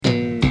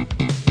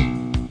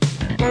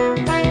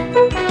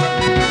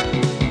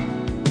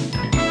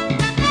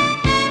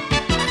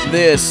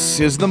This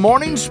is the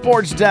Morning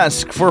Sports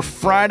Desk for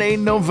Friday,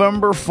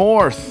 November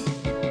 4th.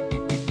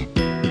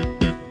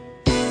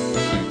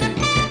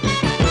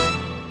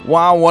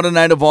 Wow, what a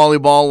night of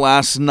volleyball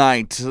last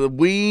night.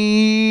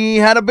 We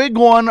had a big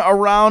one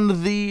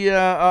around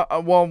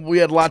the, we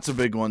had lots of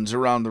big ones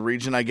around the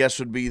region, I guess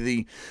would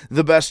be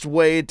the best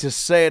way to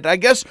say it. I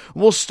guess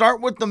we'll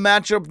start with the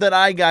matchup that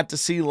I got to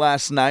see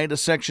last night, a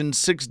Section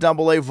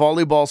 6AA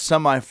volleyball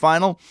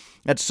semifinal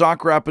at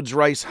Sauk Rapids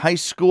Rice High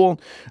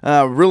School.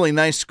 Really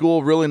nice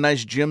school, really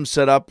nice gym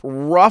set up.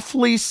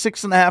 Roughly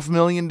 6.5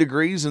 million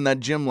degrees in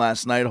that gym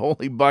last night.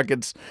 Holy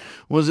buckets,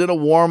 was it a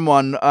warm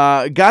one.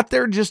 Got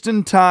there just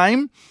in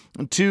time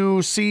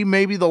to see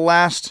maybe the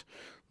last,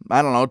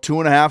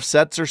 2.5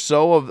 sets or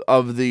so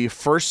of the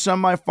first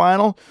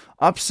semifinal.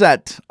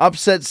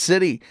 Upset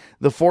City.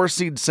 The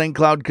 4-seed St.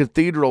 Cloud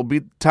Cathedral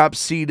beat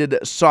top-seeded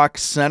Sauk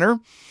Center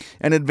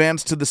and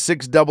advanced to the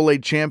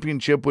 6AA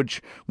championship, which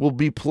will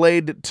be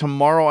played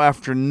tomorrow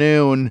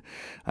afternoon.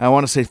 I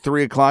want to say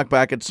 3 o'clock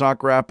back at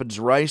Sauk Rapids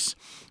Rice.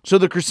 So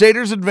the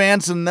Crusaders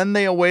advanced, and then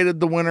they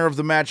awaited the winner of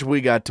the match we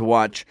got to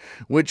watch,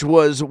 which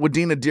was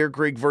Wadena-Deer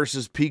Creek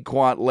versus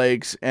Pequot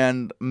Lakes.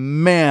 And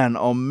man,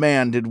 oh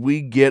man, did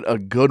we get a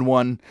good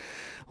one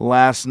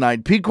last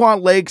night. Pequot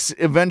Lakes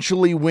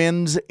eventually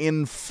wins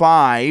in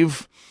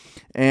 5,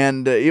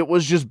 and it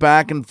was just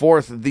back and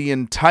forth the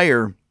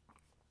entire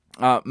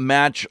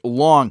match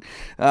long.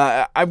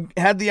 I've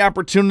had the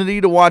opportunity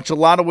to watch a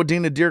lot of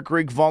Wadena-Deer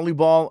Creek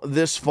volleyball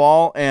this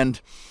fall, and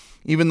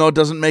even though it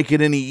doesn't make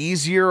it any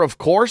easier, of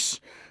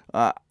course,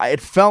 it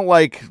felt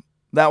like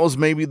that was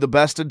maybe the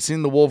best I'd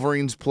seen the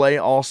Wolverines play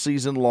all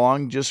season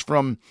long, just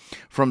from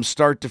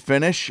start to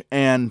finish,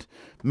 and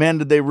man,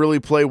 did they really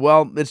play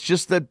well. It's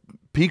just that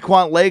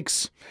Pequot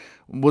Lakes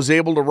was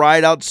able to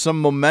ride out some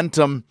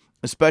momentum,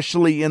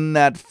 especially in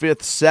that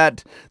 5th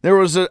set. There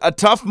was a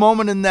tough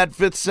moment in that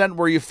 5th set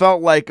where you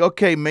felt like,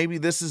 okay, maybe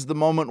this is the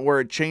moment where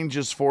it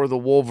changes for the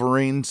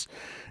Wolverines,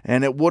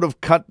 and it would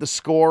have cut the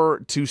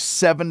score to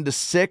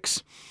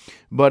 7-6,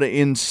 but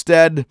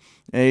instead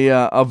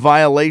a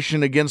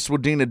violation against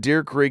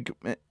Wadena-Deer Creek.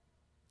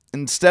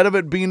 Instead of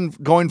it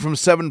going from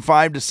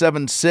 7-5 to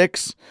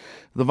 7-6,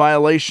 the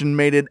violation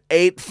made it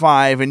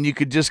 8-5, and you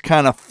could just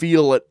kind of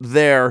feel it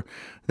there.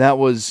 That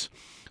was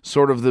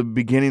sort of the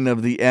beginning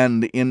of the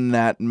end in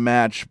that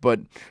match. But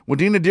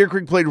Wadena-Deer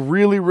Creek played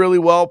really, really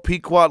well.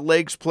 Pequot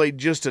Lakes played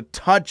just a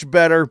touch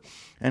better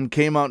and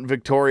came out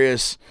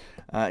victorious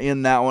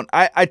in that one.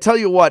 I tell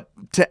you what,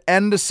 to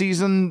end the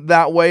season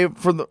that way,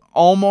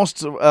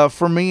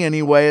 for me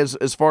anyway,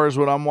 as far as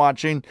what I'm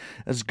watching,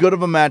 as good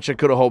of a match I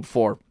could have hoped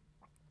for.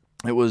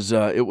 It was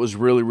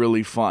really,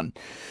 really fun.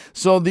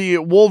 So the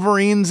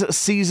Wolverines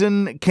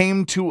season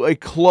came to a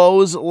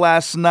close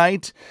last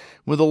night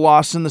with a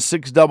loss in the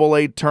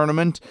 6AA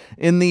tournament.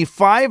 In the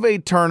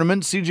 5A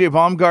tournament, CJ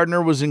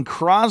Baumgartner was in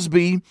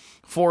Crosby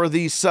for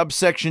the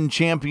subsection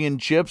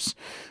championships.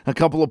 A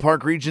couple of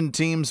Park Region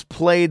teams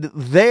played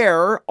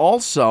there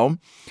also,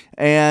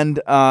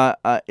 and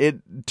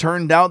it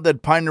turned out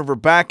that Pine River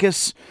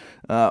Bacchus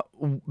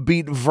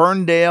beat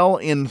Verndale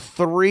in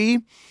 3,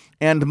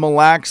 and Mille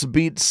Lacs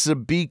beat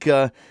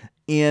Sebeka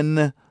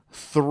in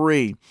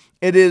 3.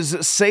 It is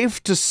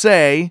safe to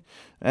say,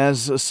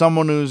 as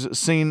someone who's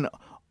seen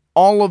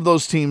all of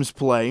those teams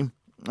play,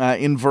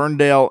 in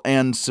Verndale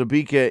and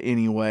Sebeka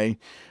anyway,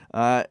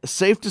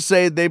 safe to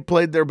say they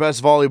played their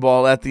best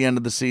volleyball at the end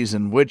of the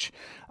season, which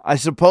I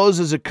suppose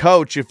as a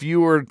coach, if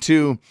you were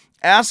to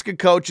ask a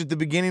coach at the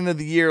beginning of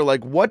the year,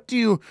 like, what do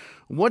you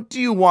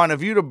want?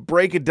 If you were to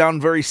break it down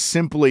very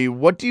simply,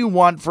 what do you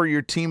want for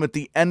your team at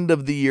the end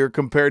of the year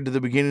compared to the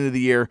beginning of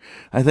the year?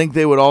 I think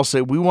they would all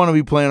say, we want to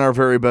be playing our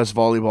very best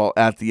volleyball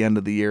at the end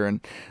of the year. And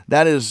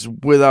that is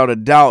without a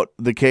doubt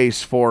the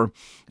case for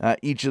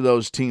each of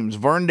those teams.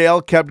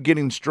 Verndale kept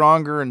getting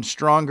stronger and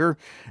stronger.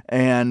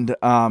 And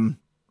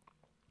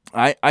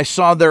I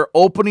saw their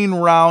opening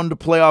round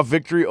playoff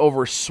victory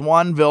over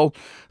Swanville.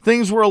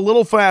 Things were a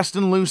little fast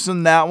and loose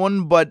in that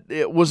one, but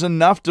it was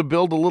enough to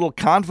build a little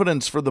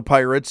confidence for the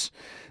Pirates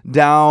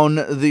down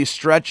the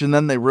stretch, and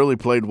then they really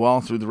played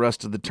well through the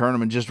rest of the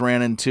tournament. Just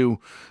ran into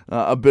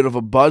a bit of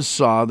a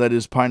buzzsaw that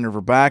is Pine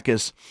River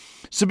Bacchus.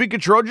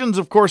 Sebeka Trojans,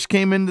 of course,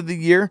 came into the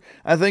year,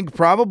 I think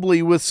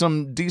probably with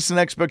some decent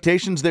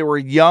expectations. They were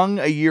young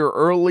a year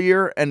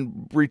earlier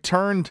and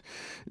returned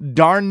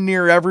darn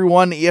near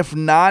everyone, if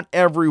not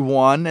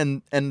everyone.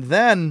 And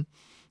then,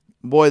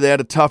 boy, they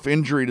had a tough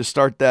injury to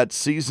start that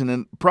season,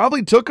 and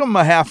probably took them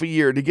a half a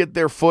year to get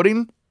their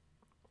footing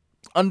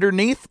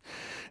underneath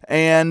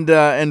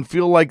and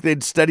feel like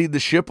they'd steadied the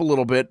ship a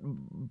little bit.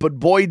 But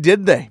boy,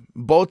 did they.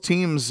 Both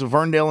teams,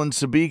 Verndale and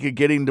Sebeka,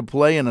 getting to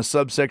play in a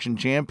subsection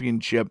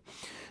championship.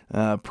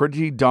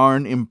 Pretty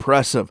darn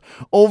impressive.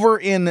 Over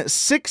in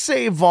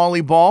 6A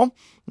volleyball,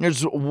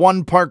 there's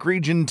one Park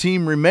Region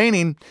team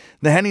remaining.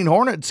 The Henning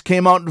Hornets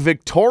came out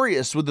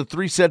victorious with a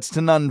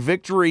 3-0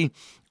 victory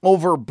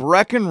over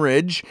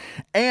Breckenridge,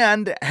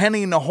 and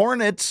Henning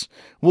Hornets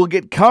will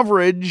get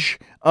coverage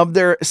of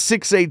their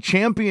 6A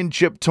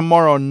championship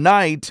tomorrow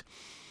night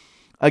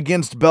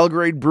against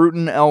Belgrade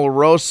Bruton El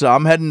Rosa.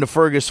 I'm heading to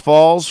Fergus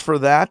Falls for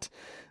that.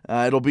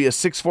 It'll be a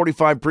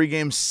 6:45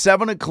 pregame,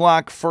 7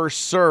 o'clock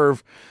first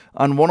serve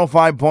on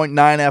 105.9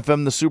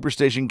 FM, the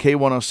Superstation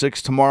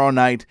K106 tomorrow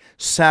night,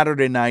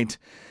 Saturday night,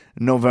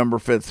 November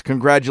 5th.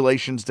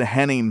 Congratulations to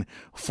Henning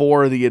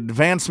for the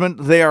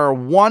advancement. They are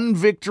one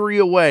victory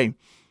away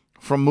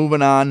from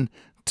moving on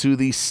to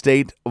the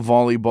state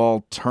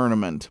volleyball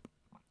tournament.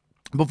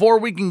 Before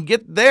we can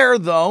get there,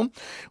 though,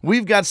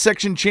 we've got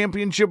section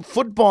championship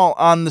football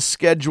on the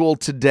schedule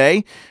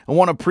today. I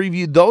want to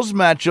preview those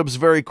matchups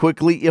very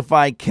quickly if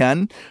I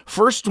can.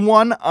 First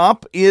one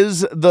up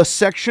is the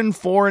Section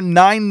 4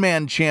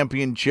 9-man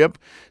championship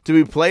to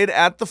be played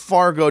at the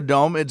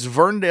Fargodome. It's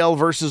Verndale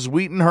versus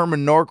Wheaton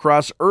Herman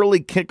Norcross.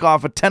 Early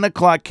kickoff, a 10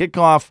 o'clock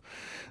kickoff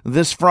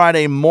this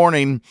Friday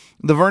morning.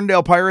 The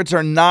Verndale Pirates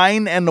are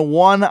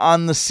 9-1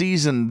 on the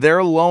season.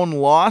 Their lone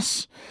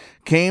loss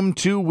came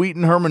to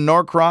Wheaton Herman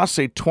Norcross,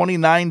 a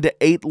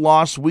 29-8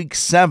 loss week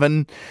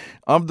 7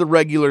 of the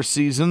regular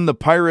season. The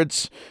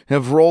Pirates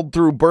have rolled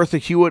through Bertha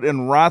Hewitt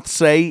and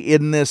Rothsay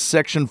in this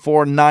Section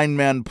 4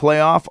 9-man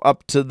playoff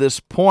up to this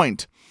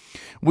point.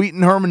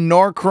 Wheaton Herman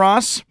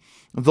Norcross,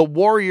 the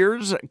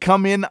Warriors,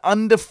 come in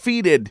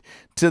undefeated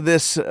to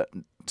this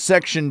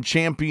section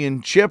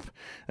championship.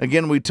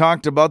 Again, we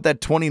talked about that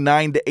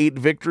 29-8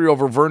 victory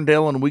over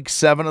Verndale in week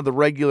 7 of the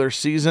regular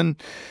season,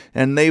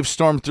 and they've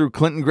stormed through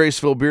Clinton,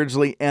 Graceville,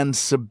 Beardsley, and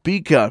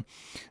Sebeka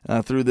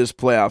through this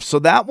playoff. So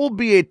that will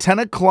be a 10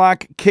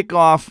 o'clock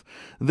kickoff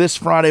this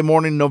Friday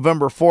morning,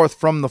 November 4th,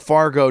 from the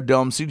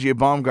Fargodome. CJ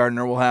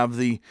Baumgartner will have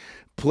the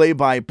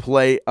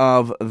play-by-play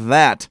of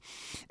that.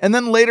 And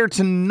then later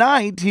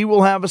tonight, he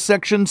will have a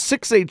Section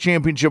 6A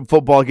championship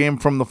football game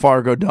from the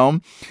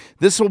Fargodome.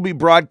 This will be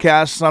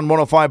broadcast on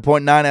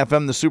 105.9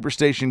 FM, the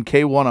Superstation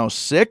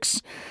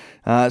K106,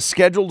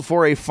 scheduled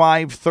for a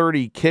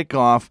 5:30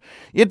 kickoff.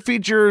 It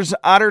features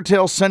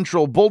Ottertail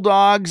Central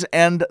Bulldogs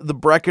and the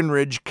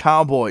Breckenridge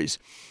Cowboys.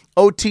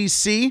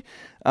 OTC,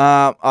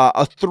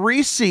 a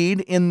 3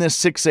 seed in this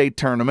 6A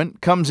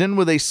tournament, comes in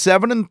with a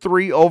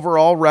 7-3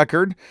 overall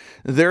record.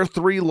 Their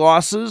 3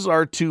 losses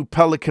are to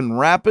Pelican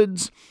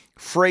Rapids,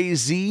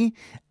 Frazee,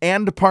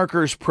 and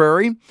Parker's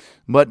Prairie,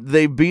 but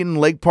they've beaten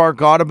Lake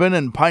Park Audubon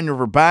and Pine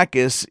River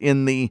Bacchus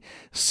in the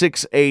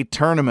 6A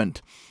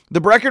tournament. The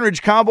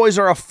Breckenridge Cowboys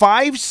are a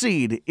 5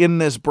 seed in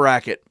this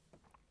bracket.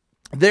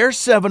 They're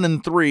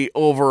 7-3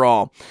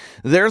 overall.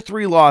 Their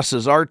 3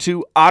 losses are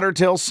to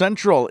Ottertail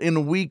Central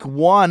in week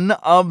 1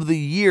 of the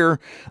year,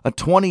 a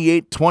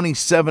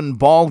 28-27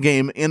 ball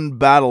game in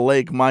Battle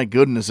Lake. My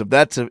goodness, if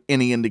that's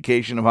any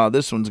indication of how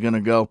this one's going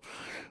to go,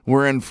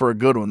 we're in for a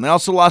good one. They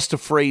also lost to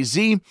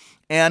Frazee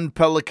and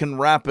Pelican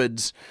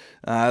Rapids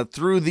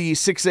through the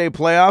 6A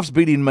playoffs,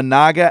 beating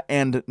Monaga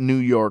and New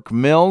York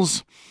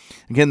Mills.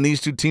 Again,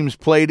 these two teams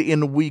played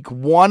in week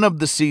 1 of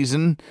the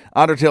season.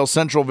 Ottertail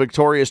Central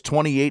victorious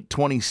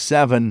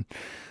 28-27.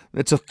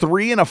 It's a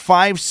 3 and a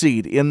 5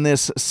 seed in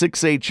this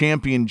 6A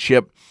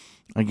championship.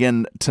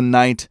 Again,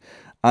 tonight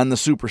on the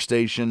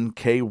Superstation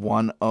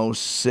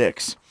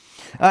K106.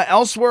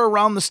 Elsewhere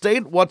around the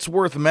state, what's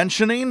worth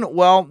mentioning?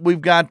 Well, we've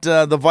got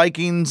the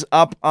Vikings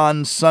up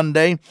on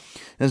Sunday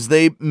as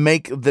they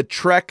make the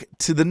trek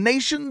to the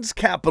nation's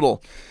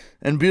capital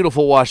in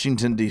beautiful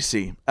Washington,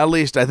 D.C. At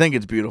least I think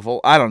it's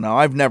beautiful. I don't know.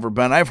 I've never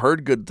been. I've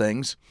heard good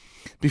things.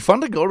 It'd be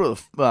fun to go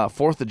to the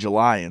 4th of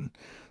July and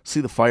see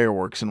the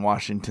fireworks in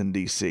Washington,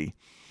 D.C.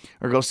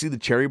 Or go see the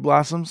cherry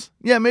blossoms.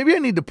 Yeah, maybe I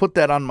need to put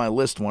that on my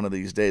list one of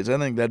these days. I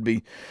think that'd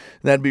be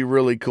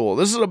really cool.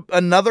 This is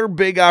another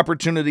big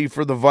opportunity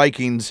for the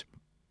Vikings.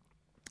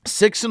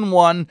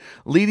 6-1,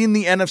 leading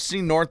the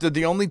NFC North. They're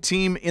the only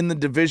team in the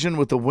division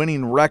with a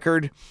winning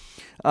record.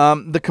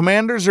 The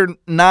Commanders are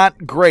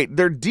not great.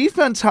 Their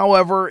defense,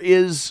 however,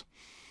 is,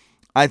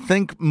 I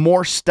think,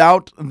 more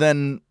stout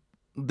than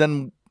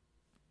we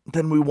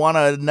want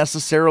to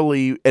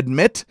necessarily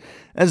admit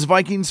as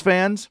Vikings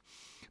fans.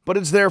 But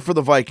it's there for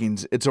the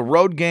Vikings. It's a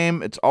road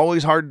game. It's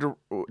always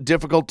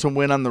difficult to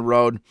win on the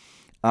road.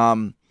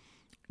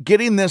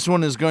 Getting this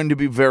one is going to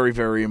be very,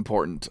 very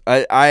important.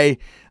 I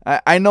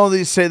know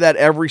they say that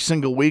every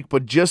single week,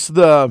 but just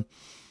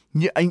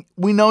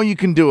we know you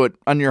can do it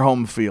on your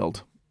home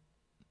field.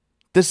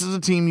 This is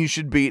a team you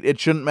should beat. It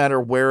shouldn't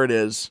matter where it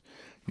is.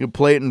 You can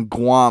play it in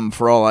Guam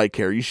for all I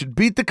care. You should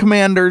beat the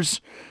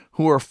Commanders,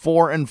 who are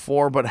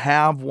 4-4, but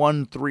have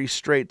won 3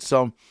 straight.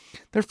 So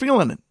they're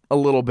feeling it a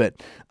little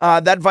bit.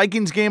 That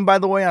Vikings game, by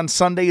the way, on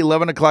Sunday,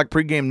 11 o'clock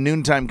pregame,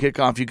 noontime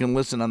kickoff. You can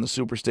listen on the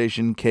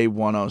Superstation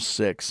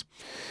K106.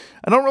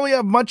 I don't really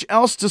have much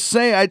else to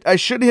say. I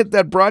should hit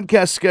that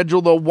broadcast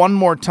schedule, though, one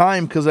more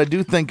time because I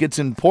do think it's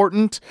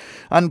important.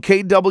 On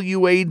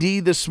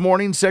KWAD this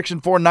morning, Section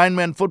 4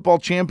 9-man football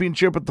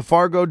championship at the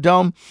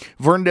Fargodome.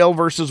 Verndale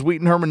versus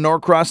Wheaton Herman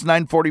Norcross,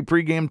 9:40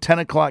 pregame, 10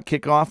 o'clock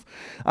kickoff.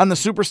 On the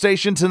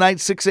Superstation tonight,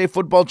 6A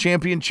football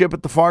championship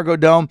at the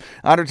Fargodome.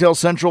 Ottertail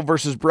Central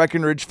versus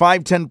Breckenridge,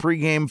 5:10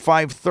 pregame,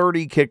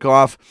 5:30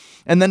 kickoff.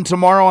 And then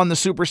tomorrow on the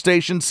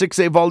Superstation,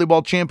 6A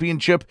volleyball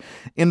championship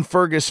in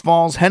Fergus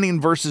Falls.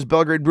 Henning versus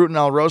Belgrade Bruton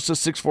Alrosa,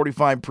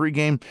 6:45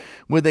 pregame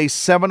with a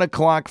 7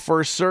 o'clock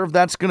first serve.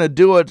 That's going to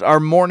do it, our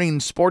morning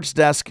sports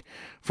desk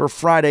for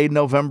Friday,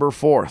 November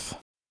 4th.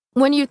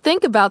 When you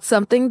think about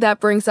something that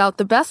brings out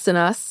the best in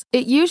us,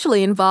 it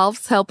usually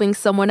involves helping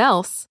someone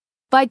else.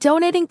 By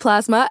donating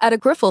plasma at a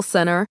Grifols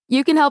Center,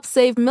 you can help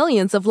save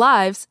millions of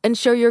lives and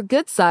show your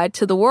good side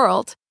to the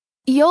world.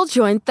 You'll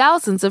join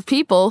thousands of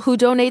people who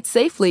donate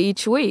safely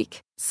each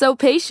week, so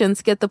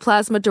patients get the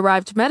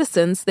plasma-derived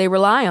medicines they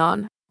rely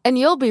on. And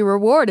you'll be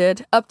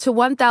rewarded up to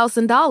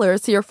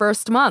 $1,000 your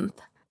first month.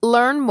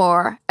 Learn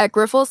more at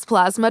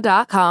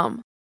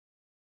grifolsplasma.com.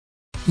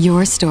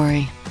 Your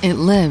story. It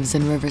lives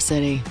in River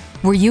City,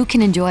 where you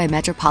can enjoy a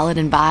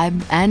metropolitan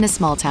vibe and a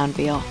small town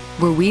feel,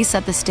 where we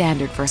set the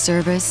standard for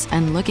service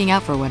and looking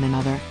out for one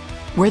another,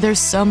 where there's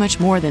so much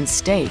more than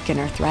steak in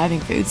our thriving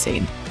food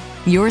scene.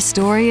 Your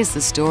story is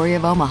the story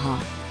of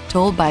Omaha,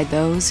 told by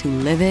those who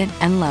live it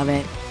and love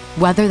it.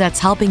 Whether that's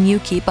helping you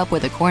keep up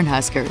with the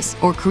Cornhuskers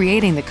or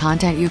creating the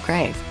content you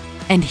crave.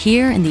 And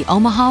here in the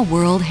Omaha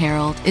World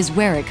Herald is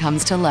where it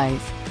comes to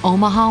life.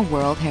 Omaha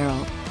World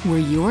Herald, where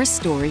your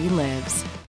story lives.